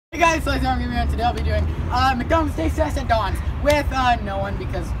Hey guys, SliceOfHamGaming, and today I'll be doing McDonald's Taste Test at Dawn's with no one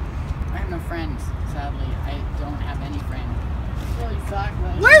because I have no friends. Sadly, I don't have any friends. It really sucks.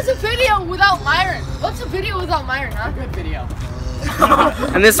 Where's the video without Myron? What's the video without Myron, huh? A good video.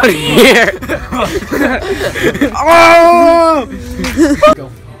 And this one here. Oh!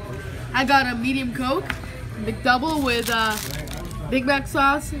 Go. I got a medium Coke, McDouble with Big Mac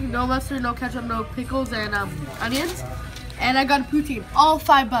sauce, no mustard, no ketchup, no pickles, and onions. And I got a poutine, all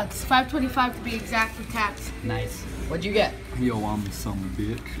 $5, $5.25 to be exact with tax. Nice. What'd you get? Yo, I'm some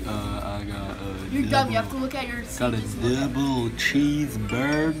bitch. I got a You're dumb. You have to look at your. got a double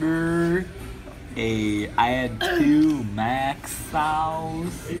cheeseburger. I had 2 mac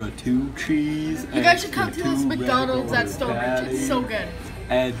sauce, 2 cheese. You guys should come to this McDonald's at Stonebridge. It's so good.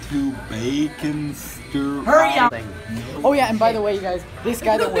 Add 2 bacon stir. Hurry up! Oh yeah, and by the way, you guys, this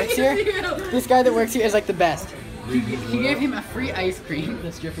guy that works here, is like the best. He gave him a free ice cream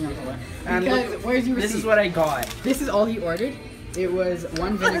that's dripping on the floor. Because where's your receipt? This is what I got. This is all he ordered. It was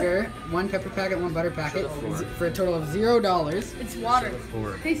 1 vinegar, 1 pepper packet, 1 butter packet, for a total of $0. It's water.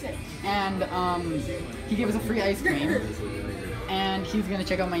 Taste it. And he gave us a free ice cream. And he's gonna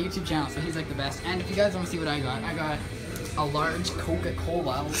check out my YouTube channel, so he's like the best. And if you guys want to see what I got a large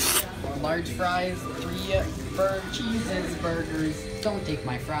Coca-Cola, large fries, 3 cheeses, burgers. Don't take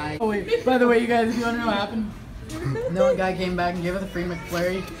my fries. Oh wait, by the way, you guys, if you want to know what happened, no one guy came back and gave us a free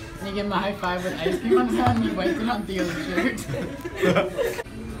McFlurry, and he gave him a high five with ice cream on his hand, and he wiped it on Theo's shirt.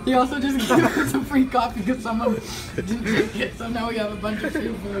 He also just gave us a free coffee because someone didn't take it, so now we have a bunch of free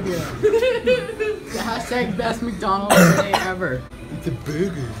food here. The hashtag best McDonald's day ever. It's a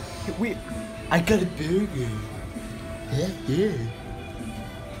burger. I got a burger. Yeah.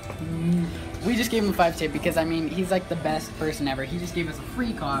 We just gave him a 5 tip because, I mean, he's like the best person ever. He just gave us a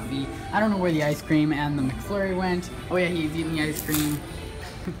free coffee. I don't know where the ice cream and the McFlurry went. Oh yeah, he's eating the ice cream.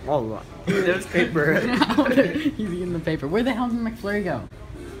 Oh, there's paper. He's eating the paper. Where the hell did the McFlurry go?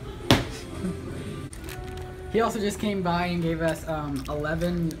 He also just came by and gave us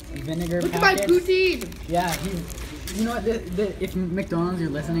 11 vinegar Look packets. at my poutine. Yeah, you know what, if McDonald's, you're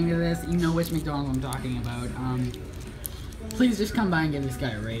listening to this, you know which McDonald's I'm talking about. Please just come by and give this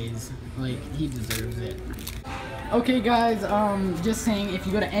guy a raise. Like, he deserves it. Okay guys, just saying, if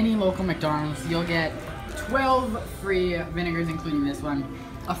you go to any local McDonald's, you'll get 12 free vinegars, including this one,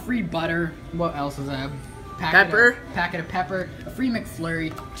 a free butter, what else was that? Packet of pepper, a free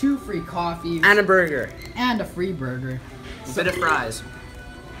McFlurry, 2 free coffees, And a burger. and a free burger. A bit of fries.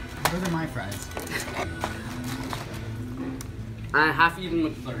 Those are my fries. And a half-eaten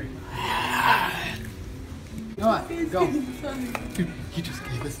McFlurry. You know what? Go. Dude, he just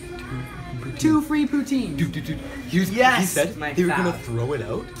gave us 2 free poutines. Dude. He said my they were gonna fab. throw it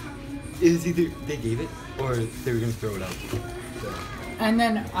out. It was either they gave it or they were gonna throw it out. And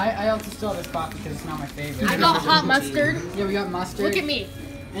then I also still have this coffee because it's not my favorite. I got hot mustard. Yeah, we got mustard. Look at me.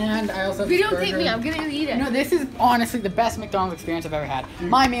 And I also have If you this don't take burger. me, I'm gonna eat it. No, this is honestly the best McDonald's experience I've ever had.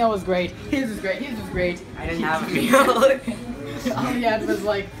 My meal was great. His was great. His was great. I didn't have a meal. All he had was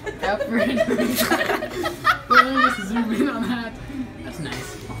like pepper and let me just zoom in on that. That's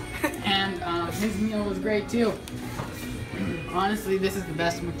nice. And his meal was great too. Honestly, this is the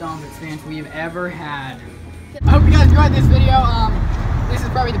best McDonald's experience we have ever had. I hope you guys enjoyed this video. This is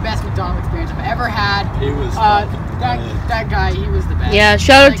probably the best McDonald's experience I've ever had. It was that guy, he was the best. Yeah,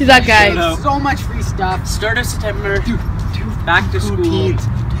 shout out to that he guy. gave so much free stuff. Start of September. Back to school.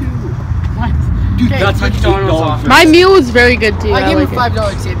 What? Dude, Okay, that's like McDonald's offer. My meal was very good too. I gave him a like it.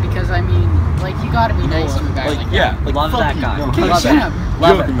 $5 tip because, I mean, like, you gotta be nice to a guy like that. yeah, like Love that guy. Okay, Love shut it. up.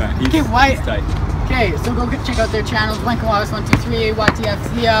 Love joking, it. man. He's, Okay, why? he's tight. Okay, so go check out their channels, Blankenwallace123,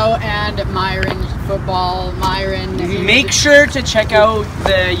 YTFCO, and Myron Football, Myron. Make sure to check out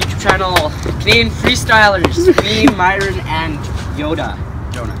the YouTube channel Canadian Freestylers. Me, Myron, and Jonah.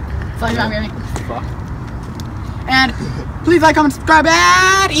 SliceOfHamGaming. And please like, comment, subscribe,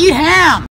 and eat ham!